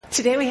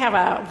Today we have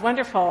a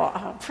wonderful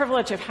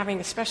privilege of having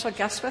a special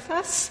guest with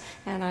us,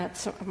 and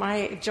it's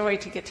my joy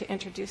to get to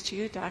introduce to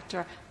you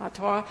Dr.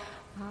 Mator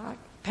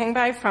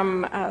Kpangbai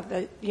from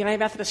the United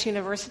Methodist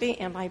University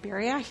in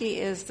Liberia. He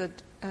is the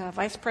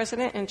Vice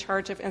President in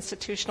charge of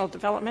Institutional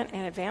Development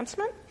and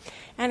Advancement,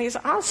 and he's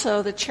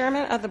also the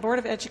Chairman of the Board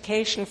of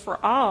Education for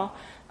all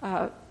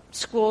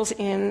schools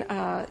in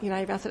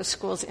United Methodist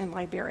schools in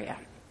Liberia.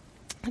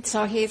 And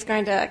so he's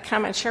going to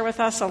come and share with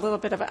us a little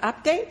bit of an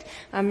update.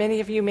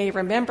 Many of you may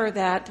remember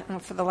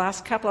that for the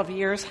last couple of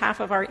years, half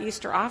of our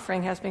Easter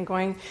offering has been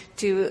going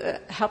to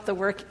help the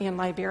work in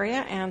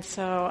Liberia. And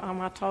so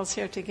Mator's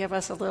here to give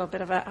us a little bit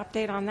of an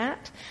update on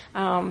that.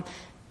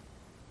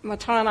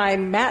 Mator and I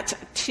met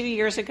 2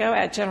 years ago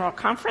at General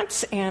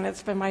Conference, and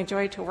it's been my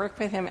joy to work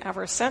with him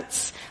ever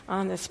since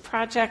on this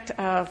project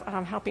of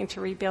helping to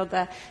rebuild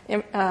the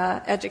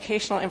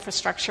educational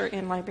infrastructure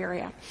in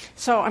Liberia.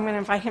 So I'm going to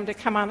invite him to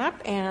come on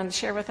up and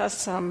share with us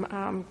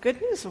some good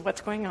news of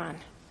what's going on.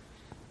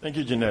 Thank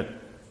you, Jeanette.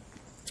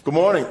 Good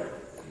morning.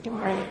 Good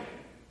morning.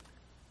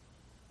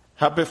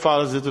 Happy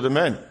Father's Day to the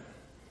men.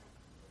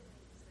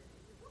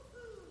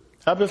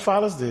 Happy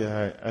Father's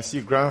Day. I see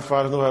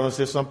grandfather know how to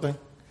say something.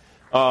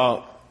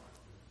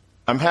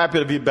 I'm happy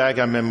to be back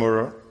at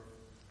Memorial,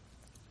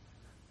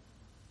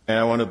 and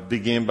I want to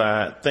begin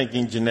by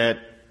thanking Jeanette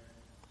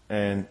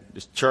and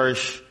this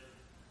church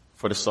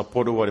for the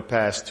support over the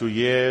past 2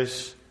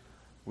 years.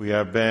 We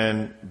have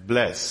been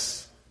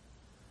blessed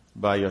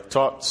by your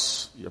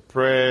thoughts, your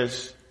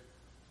prayers,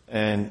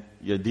 and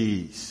your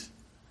deeds.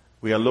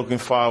 We are looking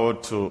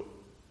forward to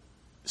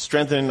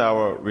strengthening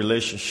our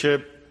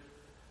relationship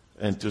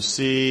and to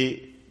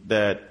see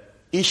that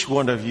each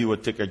one of you will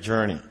take a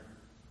journey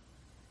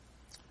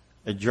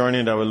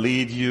that will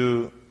lead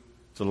you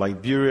to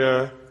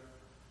Liberia,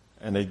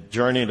 and a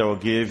journey that will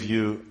give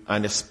you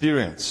an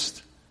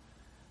experience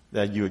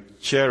that you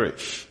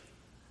cherish,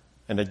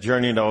 and a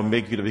journey that will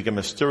make you to become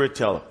a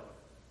storyteller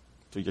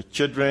to your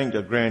children,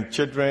 your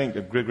grandchildren,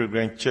 your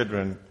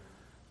great-great-grandchildren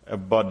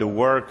about the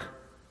work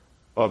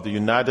of the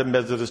United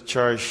Methodist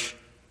Church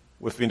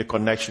within the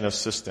connectional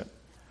system.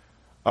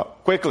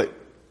 Quickly,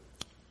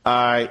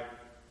 I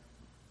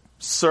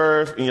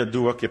serve in a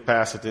dual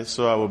capacity,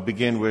 so I will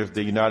begin with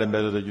the United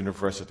Methodist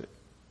University.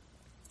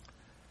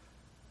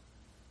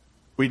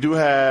 We do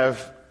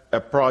have a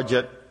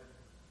project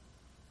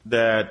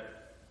that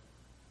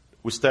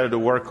we started to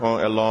work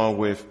on along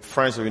with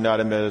Friends of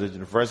United Methodist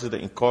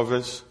University in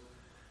Covers.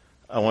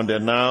 I want to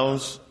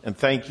announce and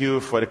thank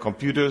you for the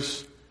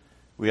computers.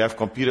 We have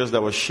computers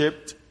that were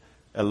shipped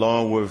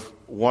along with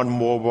one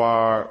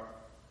mobile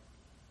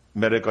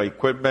medical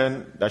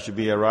equipment that should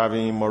be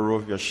arriving in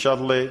Monrovia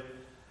shortly.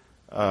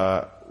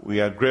 We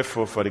are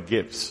grateful for the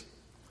gifts.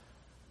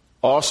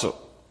 Also,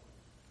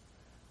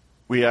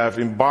 we have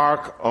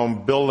embarked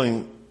on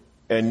building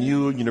a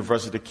new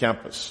university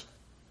campus.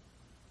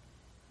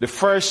 The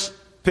first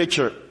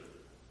picture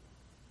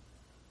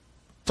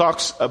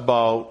talks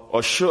about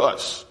or shows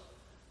us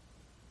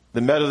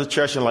the Methodist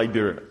Church in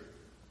Liberia.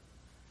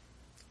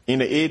 In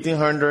the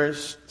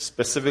 1800s,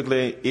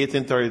 specifically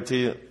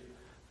 1832,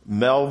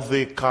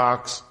 Melville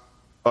Cox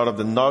out of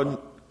the North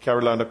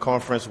Carolina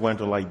Conference went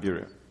to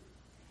Liberia.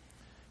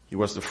 He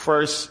was the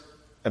first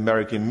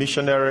American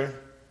missionary,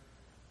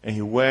 and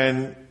he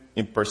went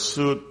in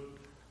pursuit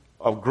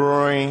of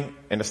growing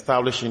and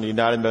establishing the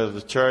United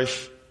Methodist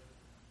Church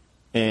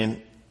in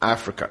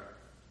Africa.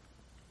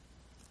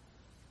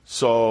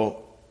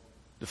 So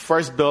the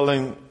first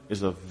building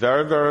is a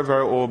very, very,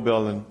 very old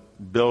building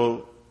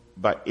built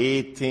by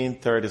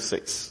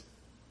 1836.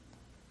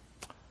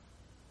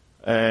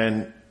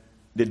 And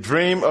the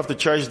dream of the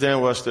church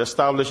then was to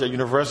establish a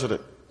university.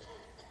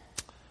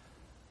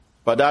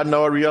 But that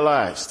now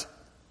realized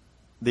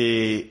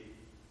the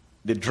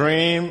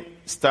dream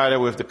started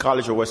with the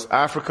College of West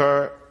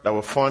Africa that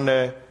was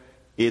founded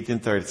in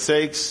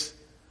 1836.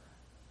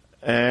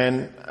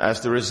 And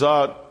as the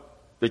result,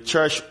 the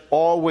church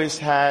always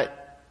had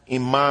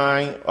in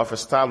mind of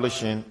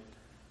establishing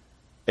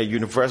a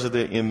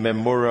university in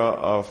memorial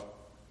of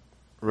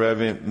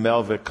Reverend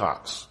Melville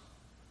Cox.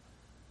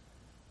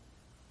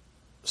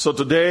 So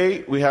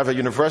today we have a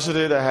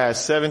university that has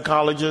 7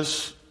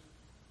 colleges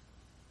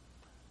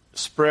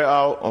spread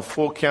out on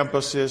 4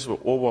 campuses with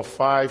over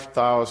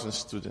 5,000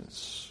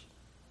 students.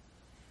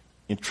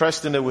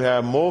 Interestingly, we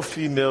have more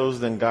females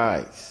than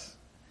guys.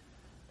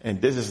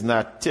 And this is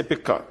not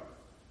typical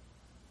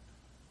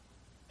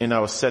in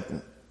our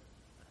setting.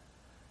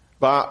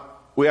 But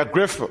we are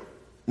grateful.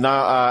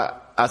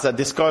 Now, as I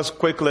discussed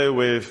quickly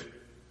with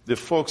the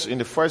folks in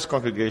the first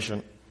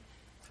congregation,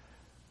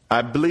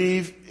 I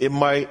believe it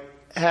might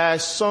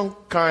have some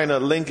kind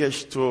of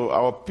linkage to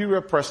our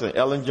period president,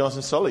 Ellen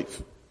Johnson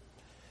Sirleaf.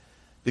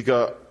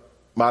 Because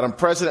Madam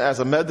President, as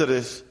a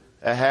Methodist,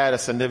 had a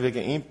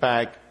significant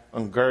impact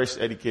on girls'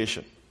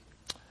 education.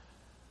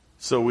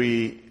 So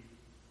we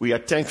are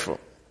thankful.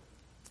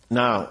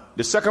 Now,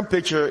 the second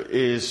picture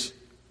is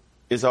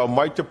our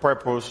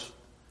multi-purpose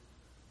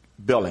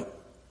building.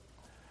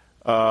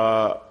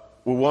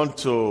 we want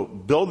to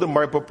build the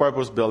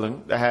multi-purpose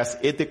building that has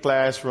 80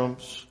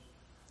 classrooms,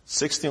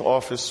 16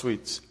 office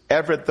suites,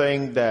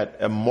 everything that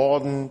a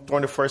modern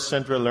 21st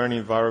century learning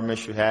environment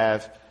should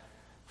have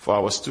for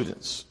our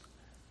students.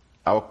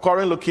 Our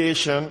current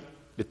location,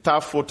 the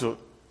top photo,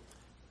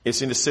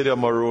 is in the city of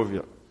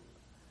Monrovia,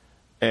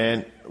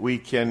 and we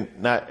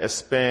cannot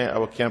expand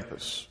our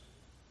campus.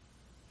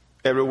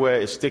 Everywhere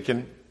is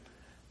taken,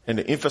 and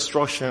the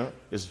infrastructure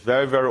is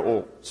very, very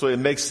old. So it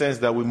makes sense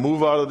that we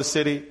move out of the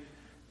city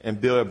and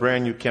build a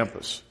brand new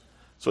campus.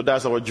 So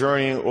that's our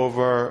journey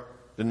over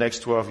the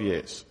next 12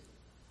 years.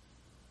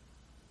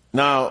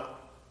 Now,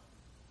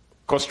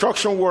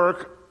 construction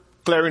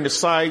work, clearing the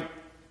site,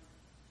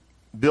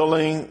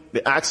 building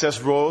the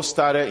access road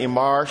started in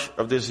March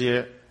of this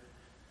year.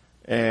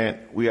 And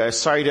we are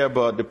excited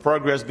about the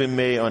progress being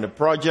made on the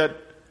project.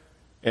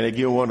 And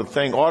again, we want to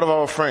thank all of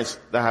our friends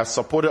that have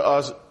supported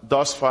us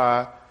thus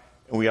far.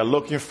 And we are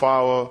looking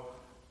forward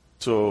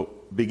to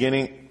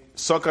beginning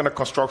some kind of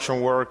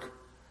construction work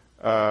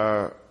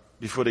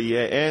before the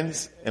year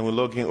ends. And we're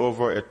looking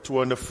over a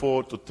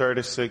 24 to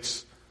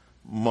 36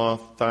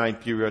 month time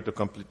period to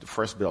complete the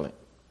first building.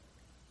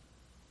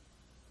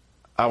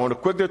 I want to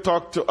quickly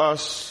talk to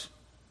us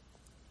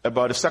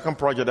about the second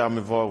project that I'm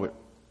involved with.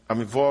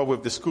 I'm involved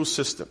with the school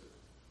system.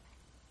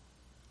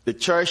 The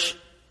church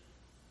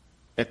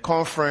and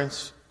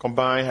conference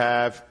combined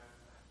have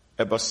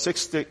about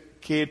 60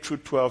 K through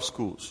 12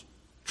 schools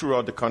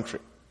throughout the country.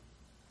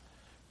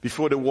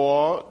 Before the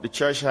war, the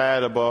church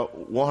had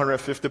about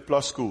 150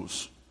 plus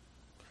schools.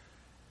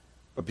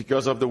 But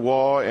because of the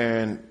war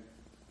and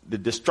the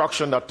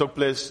destruction that took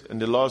place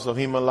and the loss of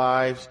human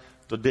lives,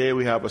 today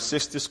we have about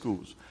 60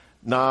 schools.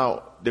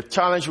 Now, the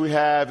challenge we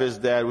have is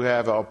that we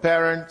have our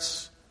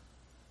parents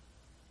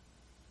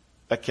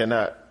that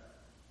cannot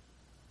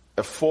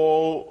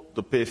afford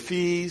to pay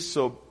fees,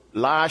 so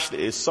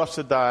largely it's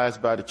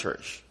subsidized by the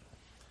church.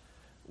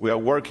 We are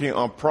working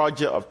on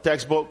project of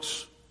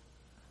textbooks,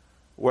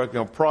 working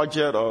on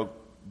project of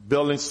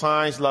building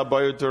science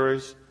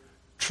laboratories,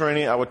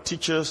 training our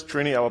teachers,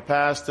 training our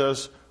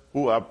pastors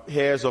who are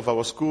heads of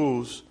our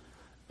schools,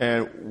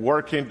 and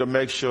working to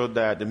make sure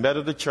that the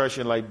Methodist Church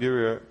in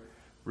Liberia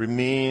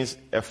remains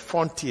a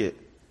frontier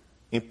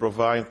in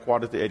providing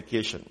quality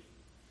education.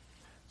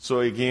 So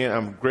again,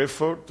 I'm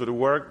grateful to the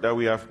work that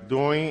we are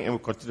doing and we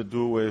continue to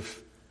do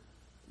with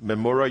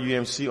Memorial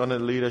UMC under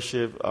the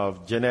leadership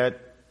of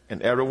Jeanette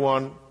and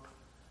everyone.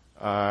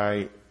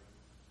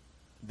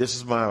 This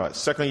is my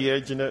second year,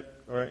 Jeanette,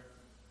 all right?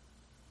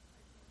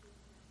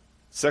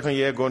 Second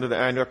year going to the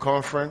annual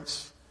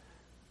conference.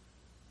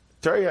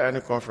 Third year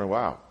annual conference,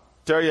 wow.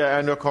 Third year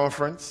annual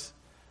conference.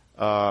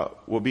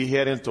 We'll be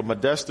heading to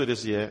Modesto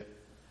this year.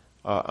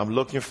 I'm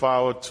looking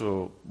forward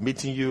to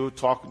meeting you,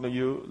 talking to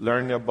you,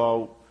 learning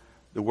about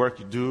the work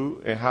you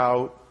do and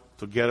how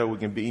together we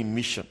can be in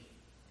mission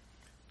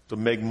to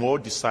make more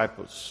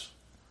disciples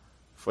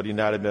for the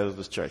United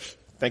Methodist Church.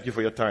 Thank you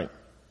for your time.